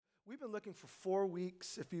We've been looking for 4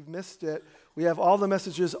 weeks. If you've missed it, we have all the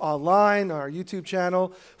messages online, our YouTube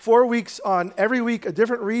channel. 4 weeks on every week, a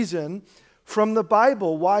different reason from the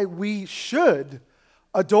Bible why we should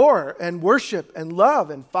adore and worship and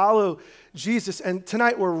love and follow Jesus. And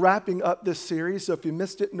tonight we're wrapping up this series. So if you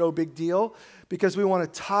missed it, no big deal, because we want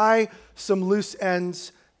to tie some loose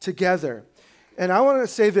ends together. And I want to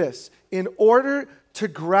say this: in order to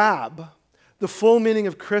grab the full meaning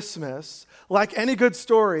of Christmas, like any good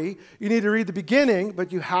story, you need to read the beginning,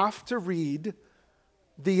 but you have to read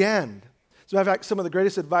the end. So in fact, some of the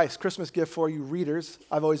greatest advice, Christmas gift for you readers,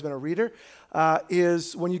 I've always been a reader,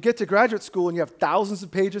 is when you get to graduate school and you have thousands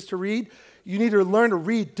of pages to read, you need to learn to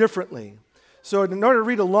read differently. So in order to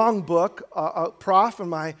read a long book, a prof in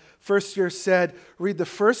my first year said, read the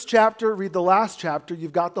first chapter, read the last chapter,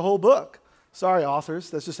 you've got the whole book. Sorry,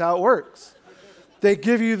 authors, that's just how it works. They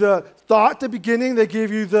give you the thought at the beginning, they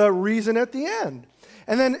give you the reason at the end.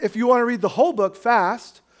 And then if you want to read the whole book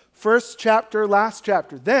fast, first chapter, last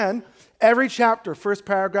chapter, then every chapter, first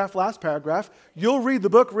paragraph, last paragraph, you'll read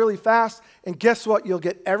the book really fast, and guess what? You'll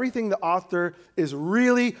get everything the author is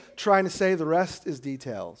really trying to say. The rest is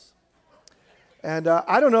details. And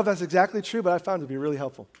I don't know if that's exactly true, but I found it to be really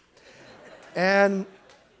helpful. And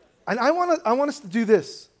I want us to do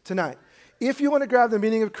this tonight. If you want to grab the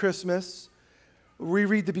meaning of Christmas, we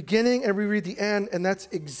read the beginning and we read the end, and that's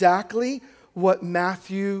exactly what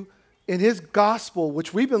Matthew, in his gospel,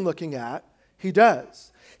 which we've been looking at, he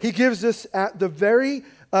does. He gives us at the very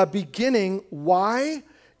beginning why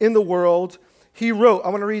in the world he wrote. I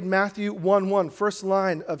want to read Matthew 1:1, first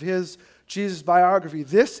line of his Jesus biography.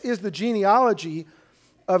 This is the genealogy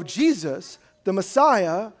of Jesus, the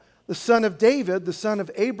Messiah, the son of David, the son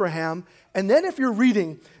of Abraham. And then if you're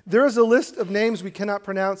reading, there is a list of names we cannot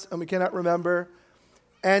pronounce and we cannot remember.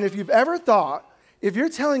 And if you've ever thought, if you're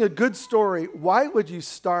telling a good story, why would you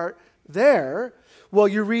start there? Well,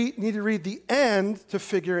 you need to read the end to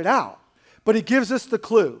figure it out. But he gives us the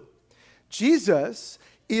clue. Jesus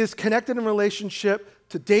is connected in relationship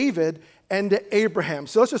to David and to Abraham.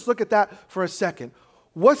 So let's just look at that for a second.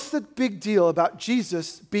 What's the big deal about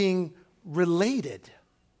Jesus being related?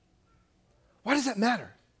 Why does that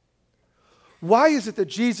matter? Why is it that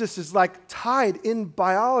Jesus is like tied in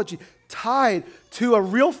biology, tied to a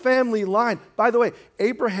real family line? By the way,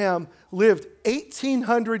 Abraham lived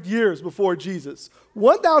 1,800 years before Jesus.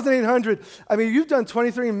 1,800. I mean, you've done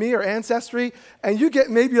 23andMe or Ancestry, and you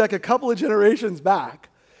get maybe like a couple of generations back.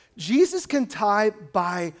 Jesus can tie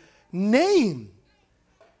by name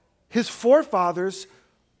his forefathers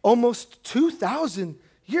almost 2,000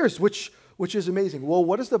 years, which is amazing. Well,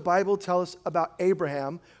 what does the Bible tell us about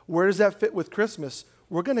Abraham? Where does that fit with Christmas?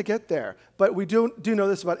 We're going to get there. But we do know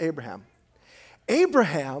this about Abraham.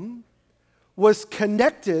 Abraham was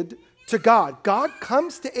connected to God. God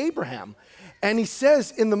comes to Abraham, and he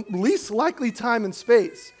says in the least likely time and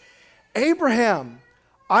space, Abraham,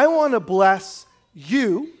 I want to bless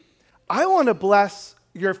you. I want to bless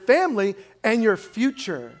your family and your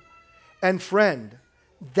future. And friend,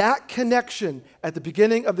 that connection at the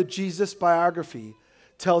beginning of the Jesus biography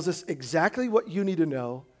tells us exactly what you need to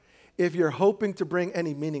know if you're hoping to bring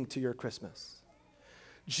any meaning to your Christmas.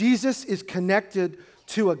 Jesus is connected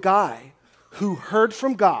to a guy who heard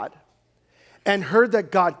from God and heard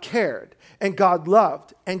that God cared and God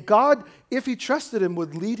loved. And God, if he trusted him,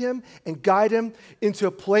 would lead him and guide him into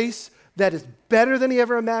a place that is better than he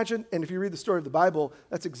ever imagined. And if you read the story of the Bible,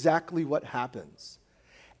 that's exactly what happens.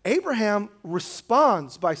 Abraham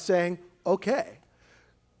responds by saying, okay,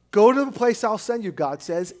 go to the place I'll send you, God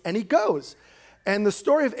says, and he goes. And the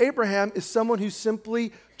story of Abraham is someone who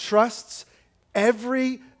simply trusts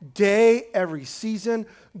every day, every season,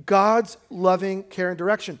 God's loving care and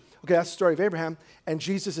direction. Okay, that's the story of Abraham, and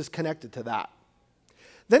Jesus is connected to that.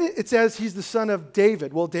 Then it says he's the son of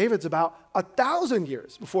David. Well, David's about 1,000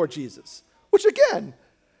 years before Jesus, which again,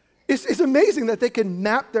 is amazing that they can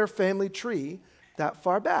map their family tree that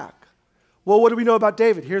far back. Well, what do we know about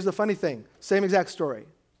David? Here's the funny thing. Same exact story.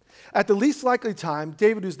 At the least likely time,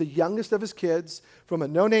 David, who's the youngest of his kids from a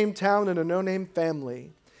no-name town and a no-name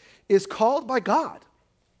family, is called by God.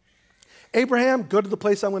 Abraham, go to the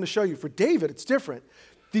place I'm going to show you. For David, it's different.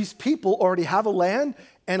 These people already have a land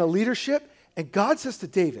and a leadership, and God says to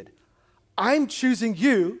David, I'm choosing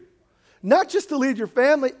you not just to lead your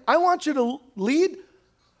family, I want you to lead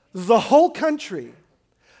the whole country.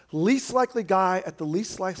 Least likely guy at the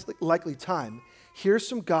least likely time hears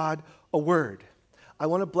from God a word. I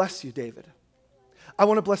want to bless you, David. I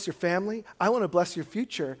want to bless your family. I want to bless your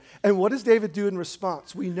future. And what does David do in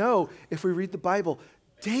response? We know if we read the Bible,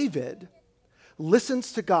 David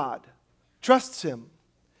listens to God, trusts him,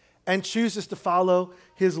 and chooses to follow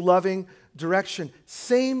his loving direction.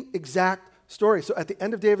 Same exact story. So at the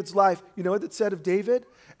end of David's life, you know what it said of David?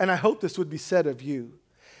 And I hope this would be said of you.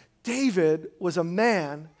 David was a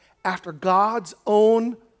man after God's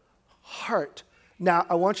own heart. Now,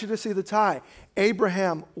 I want you to see the tie.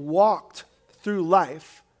 Abraham walked through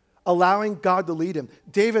life allowing God to lead him.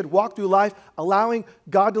 David walked through life allowing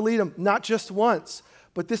God to lead him, not just once,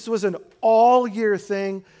 but this was an all-year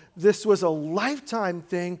thing. This was a lifetime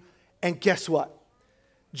thing. And guess what?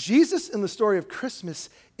 Jesus in the story of Christmas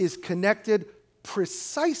is connected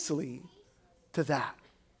precisely to that.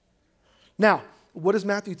 Now, what does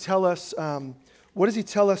Matthew tell us? What does he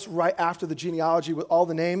tell us right after the genealogy with all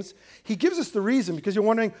the names? He gives us the reason, because you're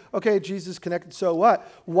wondering, okay, Jesus connected, so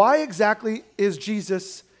what? Why exactly is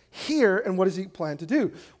Jesus here, and what does he plan to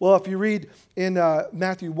do? Well, if you read in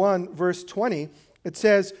Matthew 1, verse 20, it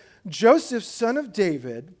says, Joseph, son of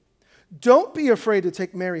David, don't be afraid to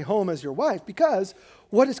take Mary home as your wife, because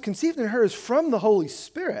what is conceived in her is from the Holy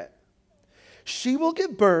Spirit. She will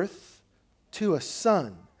give birth to a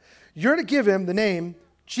son. You're to give him the name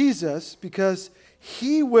Jesus, because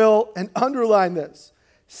he will, and underline this,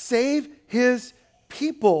 save his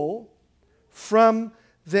people from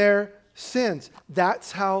their sins.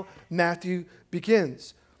 That's how Matthew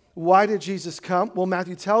begins. Why did Jesus come? Well,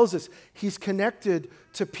 Matthew tells us he's connected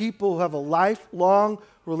to people who have a lifelong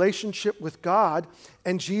relationship with God,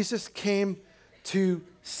 and Jesus came to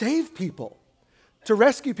save people, to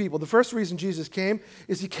rescue people. The first reason Jesus came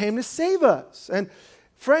is he came to save us. And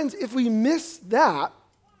friends, if we miss that,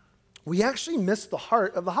 we actually miss the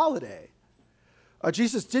heart of the holiday.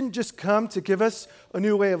 Jesus didn't just come to give us a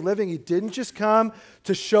new way of living. He didn't just come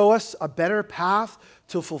to show us a better path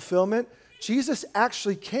to fulfillment. Jesus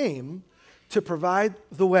actually came to provide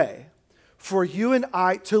the way for you and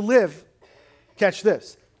I to live, catch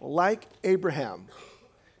this, like Abraham,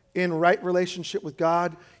 in right relationship with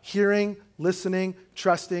God, hearing, listening,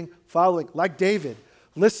 trusting, following, like David,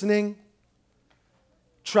 listening,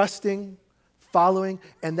 trusting, following,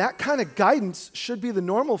 and that kind of guidance should be the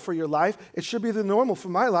normal for your life. It should be the normal for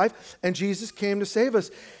my life, and Jesus came to save us.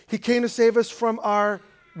 He came to save us from our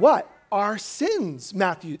what? Our sins,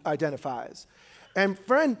 Matthew identifies. And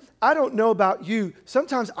friend, I don't know about you,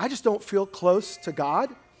 sometimes I just don't feel close to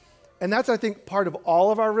God, and that's, I think, part of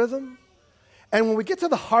all of our rhythm. And when we get to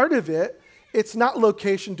the heart of it, it's not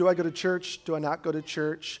location. Do I go to church? Do I not go to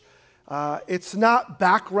church? It's not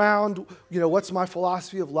background, what's my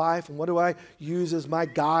philosophy of life and what do I use as my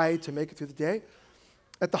guide to make it through the day?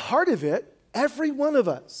 At the heart of it, every one of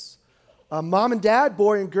us, mom and dad,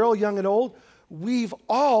 boy and girl, young and old, we've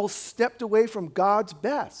all stepped away from God's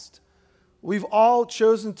best. We've all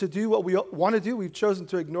chosen to do what we want to do. We've chosen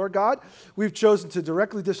to ignore God. We've chosen to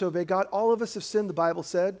directly disobey God. All of us have sinned, the Bible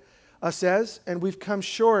says, and we've come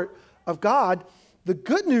short of God. The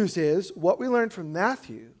good news is, what we learned from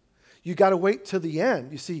Matthew, you got to wait till the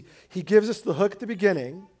end. You see, he gives us the hook at the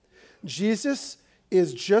beginning. Jesus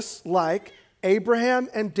is just like Abraham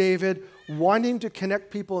and David, wanting to connect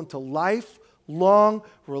people into lifelong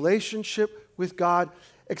relationship with God,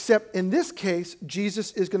 except in this case,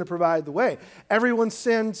 Jesus is going to provide the way. Everyone's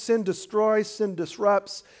sinned. Sin destroys. Sin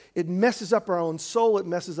disrupts. It messes up our own soul. It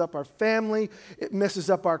messes up our family. It messes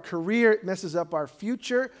up our career. It messes up our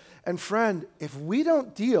future. And friend, if we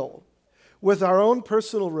don't deal with our own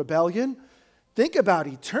personal rebellion, think about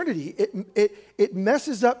eternity. It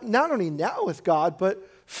messes up not only now with God, but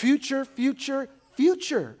future.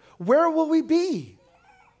 Where will we be?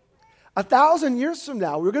 1,000 years from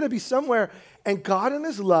now, we're going to be somewhere, and God in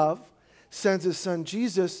his love sends his son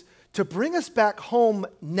Jesus to bring us back home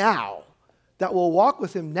now, that we'll walk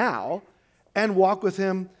with him now and walk with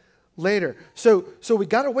him later. So we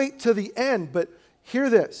got to wait till the end, but hear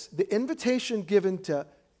this. The invitation given to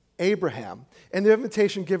Abraham and the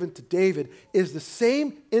invitation given to David is the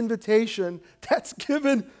same invitation that's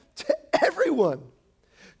given to everyone.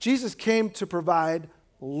 Jesus came to provide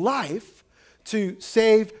life, to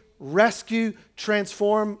save, rescue,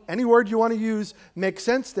 transform. Any word you want to use makes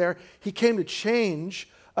sense there. He came to change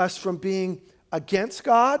us from being against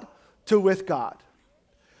God to with God.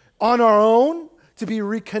 On our own, to be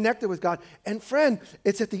reconnected with God. And friend,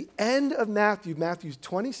 it's at the end of Matthew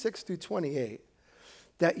 26 through 28,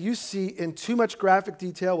 that you see in too much graphic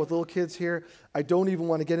detail with little kids here. I don't even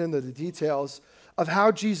want to get into the details of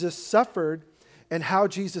how Jesus suffered and how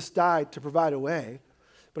Jesus died to provide a way.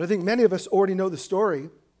 But I think many of us already know the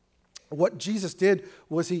story. What Jesus did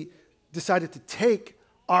was he decided to take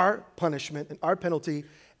our punishment and our penalty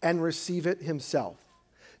and receive it himself.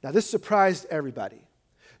 Now, this surprised everybody.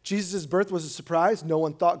 Jesus' birth was a surprise. No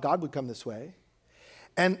one thought God would come this way.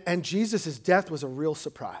 And Jesus' death was a real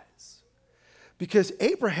surprise. Because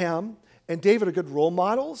Abraham and David are good role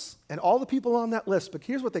models, and all the people on that list, but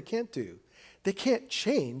here's what they can't do. They can't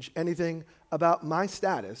change anything about my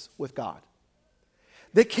status with God.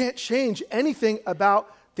 They can't change anything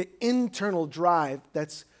about the internal drive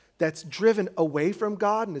that's driven away from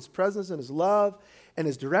God and His presence and His love and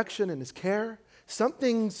His direction and His care.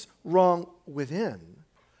 Something's wrong within.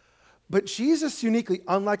 But Jesus uniquely,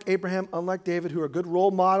 unlike Abraham, unlike David, who are good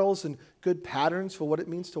role models and good patterns for what it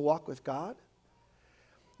means to walk with God,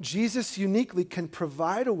 Jesus uniquely can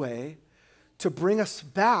provide a way to bring us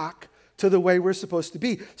back to the way we're supposed to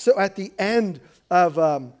be. So at the end of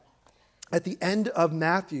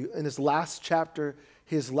Matthew, in his last chapter,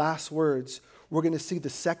 his last words, we're going to see the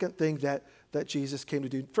second thing that Jesus came to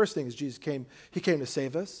do. First thing is He came to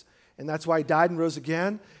save us, and that's why He died and rose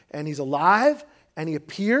again, and He's alive, and He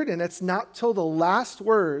appeared, and it's not till the last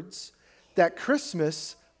words that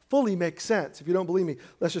Christmas fully makes sense. If you don't believe me,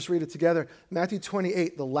 let's just read it together. Matthew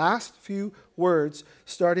 28, the last few words,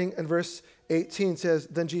 starting in verse 18, says,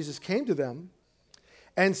 "Then Jesus came to them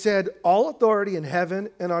and said, 'All authority in heaven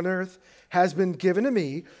and on earth has been given to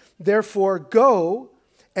me. Therefore, go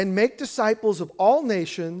and make disciples of all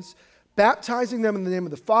nations, baptizing them in the name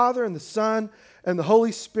of the Father and the Son and the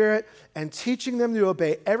Holy Spirit, and teaching them to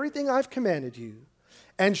obey everything I've commanded you.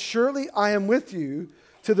 And surely I am with you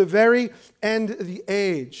to the very end of the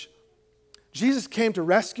age.'" Jesus came to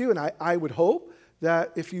rescue, and I would hope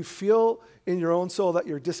that if you feel in your own soul that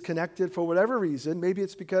you're disconnected for whatever reason, maybe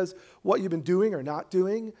it's because what you've been doing or not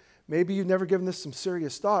doing, maybe you've never given this some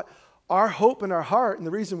serious thought. Our hope in our heart, and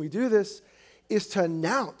the reason we do this, is to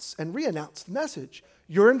announce and re-announce the message.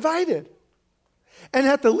 You're invited. And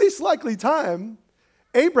at the least likely time,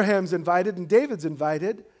 Abraham's invited and David's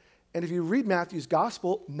invited. And if you read Matthew's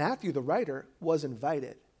gospel, Matthew, the writer, was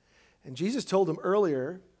invited. And Jesus told him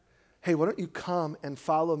earlier, "Hey, why don't you come and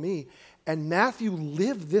follow me?" And Matthew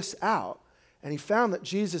lived this out. And he found that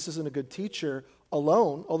Jesus isn't a good teacher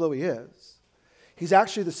alone, although He is. He's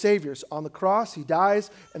actually the Savior. So on the cross, He dies,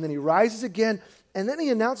 and then He rises again. And then He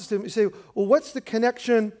announces to him, you say, well, what's the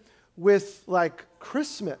connection with like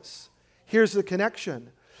Christmas? Here's the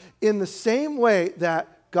connection. In the same way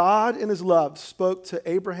that God in His love spoke to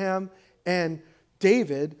Abraham and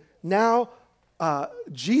David, now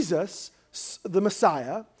Jesus, the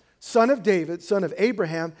Messiah, son of David, son of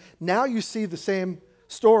Abraham, now you see the same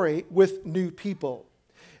story with new people.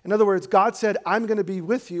 In other words, God said, "I'm going to be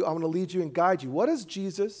with you. I'm going to lead you and guide you." What does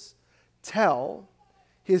Jesus tell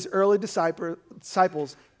His early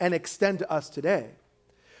disciples and extend to us today?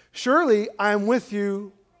 "Surely I'm with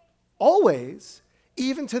you always,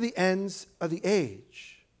 even to the ends of the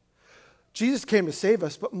age." Jesus came to save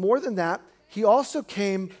us, but more than that, He also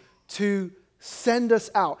came to send us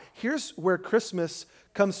out. Here's where Christmas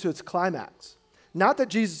comes to its climax. Not that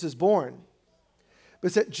Jesus is born, but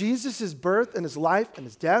it's that Jesus' birth and His life and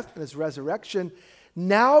His death and His resurrection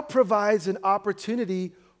now provides an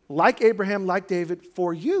opportunity, like Abraham, like David,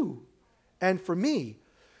 for you and for me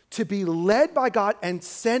to be led by God and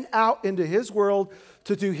sent out into His world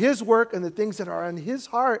to do His work and the things that are on His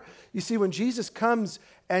heart. You see, when Jesus comes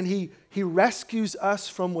and He rescues us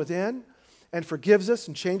from within and forgives us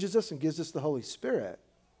and changes us and gives us the Holy Spirit,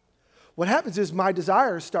 what happens is my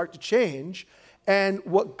desires start to change, and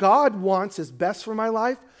what God wants is best for my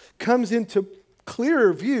life comes into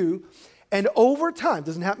clearer view, and over time,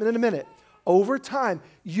 doesn't happen in a minute, over time,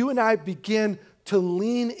 you and I begin to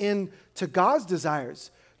lean into God's desires.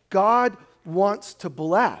 God wants to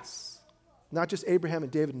bless, not just Abraham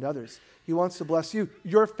and David and others. He wants to bless you,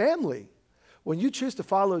 your family. When you choose to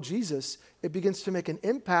follow Jesus, it begins to make an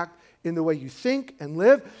impact in the way you think and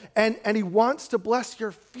live, and He wants to bless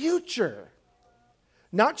your future.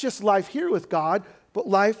 Not just life here with God, but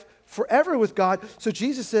life forever with God. So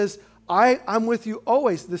Jesus says, I'm with you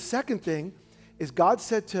always. The second thing is God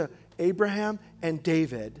said to Abraham and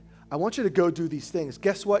David, "I want you to go do these things."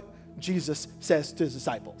 Guess what Jesus says to His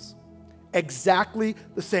disciples? Exactly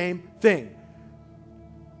the same thing.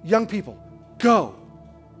 Young people, go.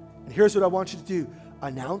 And here's what I want you to do.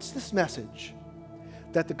 Announce this message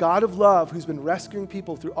that the God of love, who's been rescuing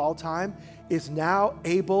people through all time, is now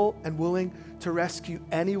able and willing to rescue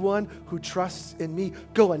anyone who trusts in me.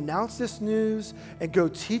 Go announce this news and go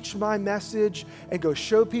teach my message and go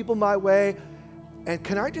show people my way. And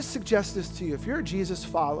can I just suggest this to you? If you're a Jesus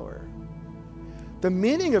follower, the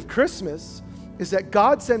meaning of Christmas is that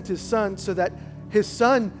God sent His Son so that His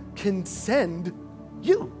Son can send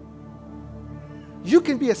you. You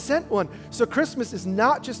can be a sent one. So Christmas is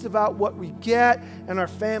not just about what we get and our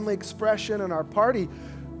family expression and our party.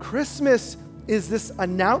 Christmas is this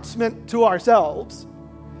announcement to ourselves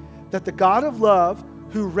that the God of love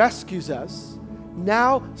who rescues us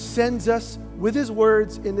now sends us with his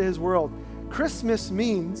words into his world. Christmas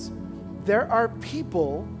means there are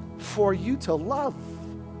people for you to love.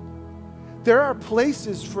 There are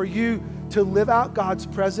places for you to live out God's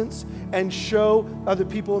presence and show other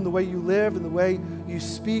people in the way you live, in the way you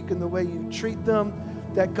speak, in the way you treat them,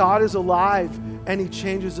 that God is alive and he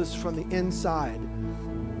changes us from the inside.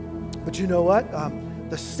 But you know what?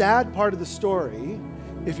 The sad part of the story,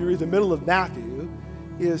 if you read the middle of Matthew,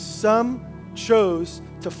 is some chose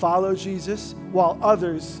to follow Jesus while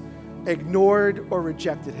others ignored or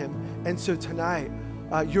rejected him. And so tonight,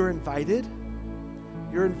 you're invited.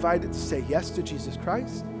 You're invited to say yes to Jesus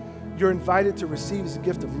Christ. You're invited to receive his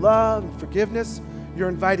gift of love and forgiveness. You're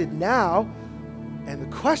invited now. And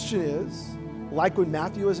the question is, like when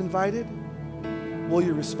Matthew was invited, will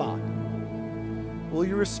you respond? Will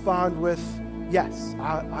you respond with, yes,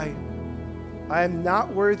 I am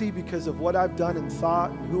not worthy because of what I've done and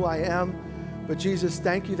thought and who I am. But Jesus,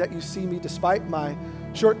 thank you that you see me despite my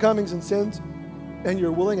shortcomings and sins, and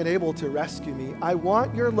you're willing and able to rescue me. I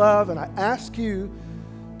want your love, and I ask you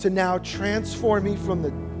to now transform me from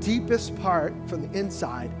the deepest part, from the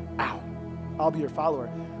inside out. I'll be your follower.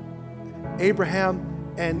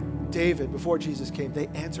 Abraham and David, before Jesus came, they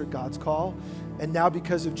answered God's call. And now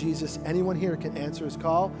because of Jesus, anyone here can answer his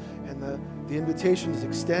call, and the invitation is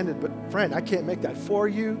extended. But friend, I can't make that for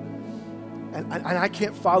you, and I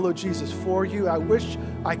can't follow Jesus for you. I wish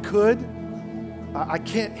I could. I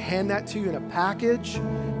can't hand that to you in a package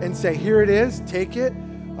and say, here it is, take it.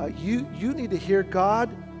 You need to hear God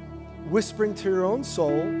whispering to your own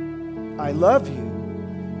soul, I love you.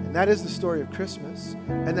 And that is the story of Christmas.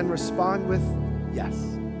 And then respond with, yes.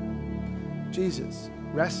 Jesus,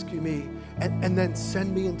 rescue me, and then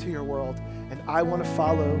send me into your world, and I want to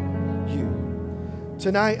follow you.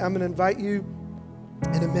 Tonight, I'm going to invite you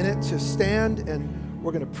in a minute to stand, and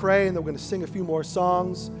we're going to pray, and then we're going to sing a few more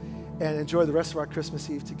songs and enjoy the rest of our Christmas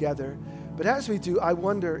Eve together. But as we do, I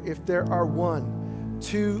wonder if there are 1,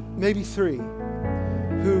 2, maybe 3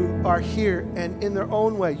 who are here, and in their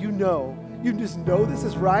own way, you just know this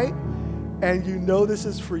is right, and you know this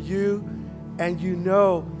is for you, and you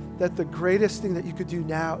know that the greatest thing that you could do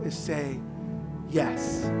now is say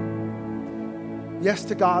yes. Yes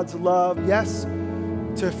to God's love. Yes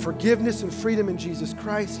to forgiveness and freedom in Jesus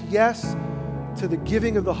Christ. Yes to the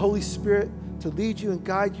giving of the Holy Spirit to lead you and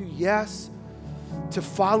guide you. Yes to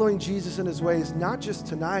following Jesus in his ways, not just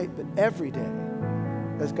tonight, but every day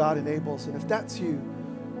as God enables. And if that's you,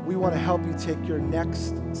 we want to help you take your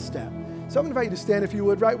next step. So I'm going to invite you to stand, if you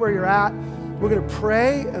would, right where you're at. We're going to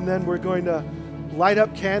pray, and then we're going to light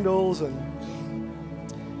up candles and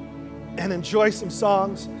enjoy some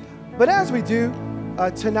songs. But as we do,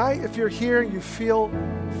 tonight, if you're here and you feel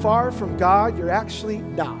far from God, you're actually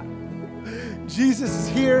not. Jesus is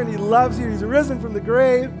here and he loves you. He's risen from the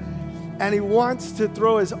grave, and he wants to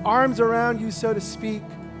throw his arms around you, so to speak,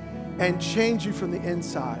 and change you from the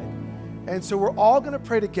inside. And so we're all going to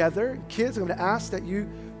pray together. Kids, I'm going to ask that you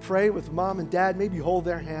pray with mom and dad. Maybe hold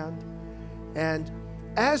their hand. And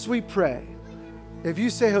as we pray, if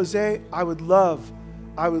you say, Jose, I would love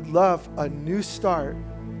a new start.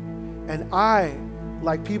 And I,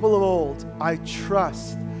 like people of old, I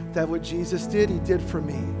trust that what Jesus did, he did for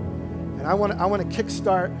me. And I want to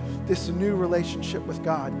kickstart this new relationship with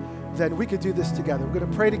God. Then we could do this together. We're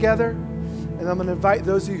going to pray together. And I'm going to invite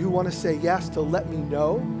those of you who want to say yes to let me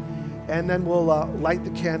know. And then we'll light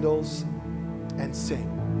the candles and sing.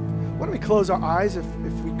 Why don't we close our eyes if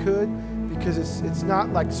we could? Because it's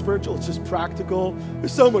not like spiritual, it's just practical.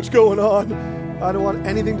 There's so much going on. I don't want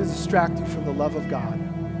anything to distract you from the love of God.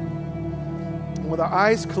 And with our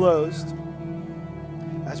eyes closed,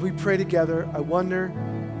 as we pray together, I wonder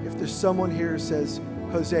if there's someone here who says,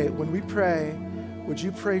 Jose, when we pray, would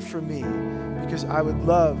you pray for me? Because I would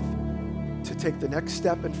love to take the next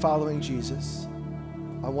step in following Jesus.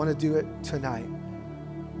 I want to do it tonight.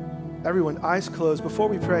 Everyone, eyes closed. Before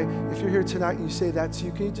we pray, if you're here tonight and you say that's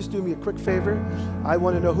you, can you just do me a quick favor? I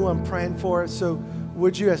want to know who I'm praying for. So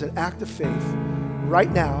would you, as an act of faith,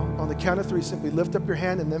 right now, on the count of 3, simply lift up your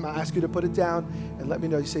hand, and then I ask you to put it down and let me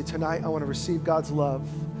know. You say, tonight, I want to receive God's love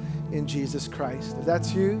in Jesus Christ. If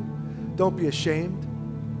that's you, don't be ashamed.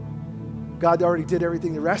 God already did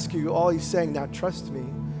everything to rescue you. All he's saying, now trust me,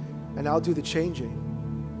 and I'll do the changing.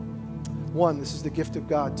 1, this is the gift of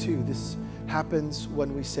God. 2, this happens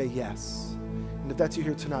when we say yes. And if that's you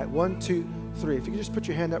here tonight, 1, 2, 3. If you could just put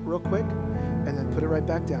your hand up real quick and then put it right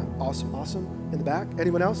back down. Awesome, awesome. In the back.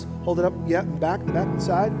 Anyone else? Hold it up. Yeah, in the back,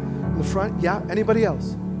 inside, in the front. Yeah, anybody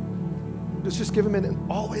else? Just give them in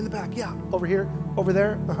all the way in the back. Yeah, over here, over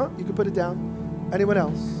there. You can put it down. Anyone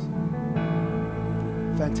else?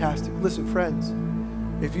 Fantastic. Listen, friends,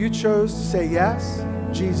 if you chose to say yes,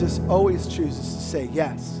 Jesus always chooses to say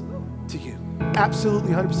yes to you.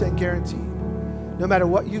 Absolutely 100% guaranteed. No matter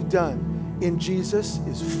what you've done, in Jesus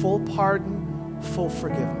is full pardon, full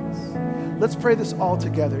forgiveness. Let's pray this all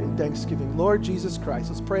together in thanksgiving. Lord Jesus Christ,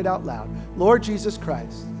 let's pray it out loud. Lord Jesus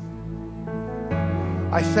Christ,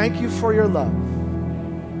 I thank you for your love.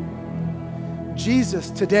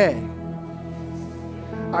 Jesus, today,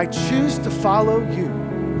 I choose to follow you.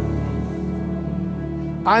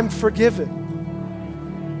 I'm forgiven.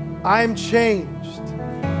 I'm changed.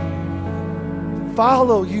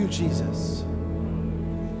 Follow you, Jesus.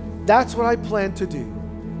 That's what I plan to do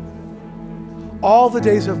all the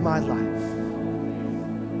days of my life.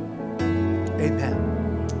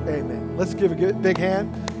 Amen. Amen. Let's give a good big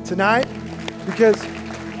hand tonight because,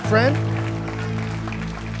 friend,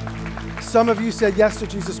 some of you said yes to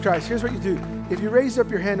Jesus Christ. Here's what you do. If you raised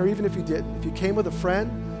up your hand, or even if you didn't, if you came with a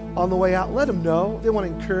friend on the way out, let them know. They want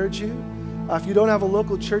to encourage you. If you don't have a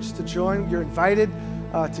local church to join, you're invited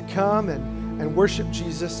to come and worship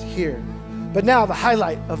Jesus here. But now, the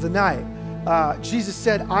highlight of the night. Jesus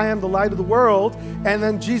said, I am the light of the world. And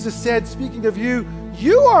then Jesus said, speaking of you,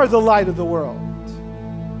 you are the light of the world.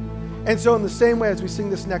 And so in the same way as we sing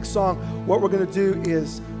this next song, what we're going to do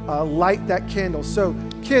is light that candle. So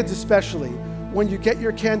kids especially, when you get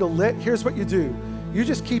your candle lit, here's what you do. You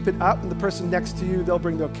just keep it up, and the person next to you, they'll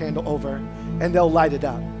bring their candle over and they'll light it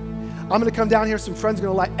up. I'm going to come down here. Some friends are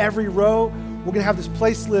going to light every row. We're going to have this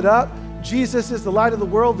place lit up. Jesus is the light of the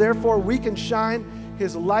world. Therefore, we can shine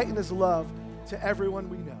his light and his love to everyone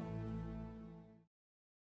we know.